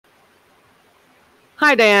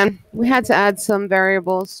Hi, Dan. We had to add some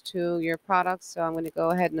variables to your products, so I'm going to go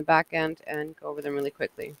ahead in the back end and go over them really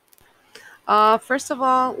quickly. First of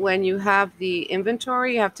all, when you have the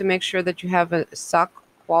inventory, you have to make sure that you have a stock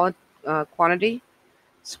quantity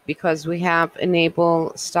because we have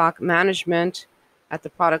enable stock management at the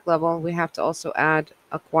product level. We have to also add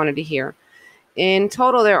a quantity here. In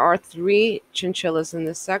total, there are 3 chinchillas in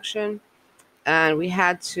this section, and we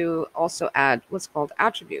had to also add what's called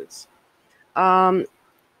attributes. Um,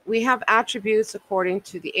 we have attributes according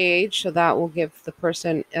to the age, so that will give the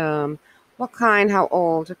person what kind, how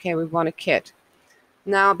old. Okay, we want a kit.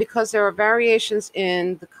 Now, because there are variations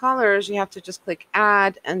in the colors, you have to just click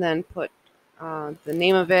add and then put the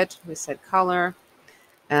name of it. We said color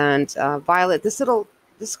and violet. This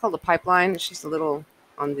is called a pipeline. It's just a little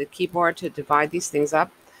on the keyboard to divide these things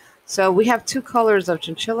up. So we have 2 colors of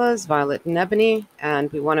chinchillas, violet and ebony, and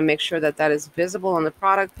we want to make sure that that is visible on the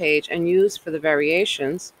product page and used for the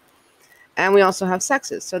variations. And we also have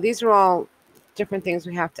sexes. So these are all different things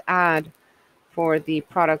we have to add for the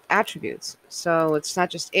product attributes. So it's not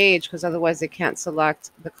just age, because otherwise they can't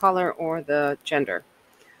select the color or the gender.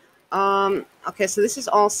 Okay, so this is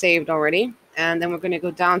all saved already. And then we're going to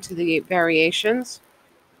go down to the variations.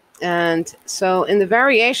 And so in the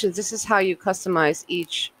variations, this is how you customize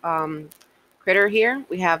each critter here.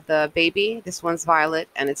 We have the baby. This one's violet,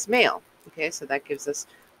 and it's male. Okay, so that gives us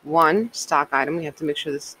 1 stock item. We have to make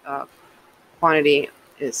sure this quantity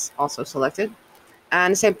is also selected.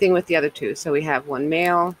 And the same thing with the other 2. So we have 1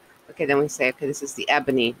 male. Okay, then we say, okay, this is the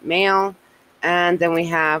ebony male. And then we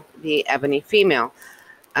have the ebony female.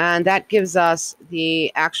 And that gives us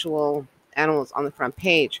the actual animals on the front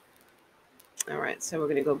page. All right, so we're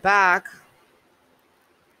going to go back.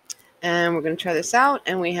 And we're going to try this out.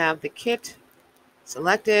 And we have the kit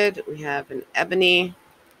selected. We have an ebony.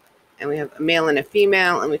 And we have a male and a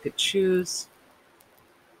female. And we could choose.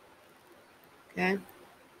 Okay.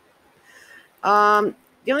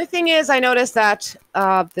 The only thing is I noticed that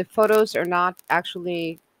the photos are not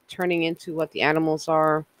actually turning into what the animals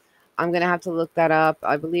are. I'm going to have to look that up.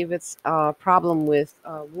 I believe it's a problem with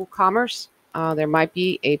WooCommerce. There might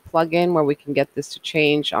be a plugin where we can get this to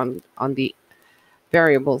change on the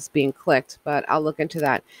variables being clicked, but I'll look into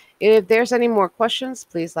that. If there's any more questions,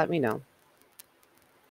 please let me know.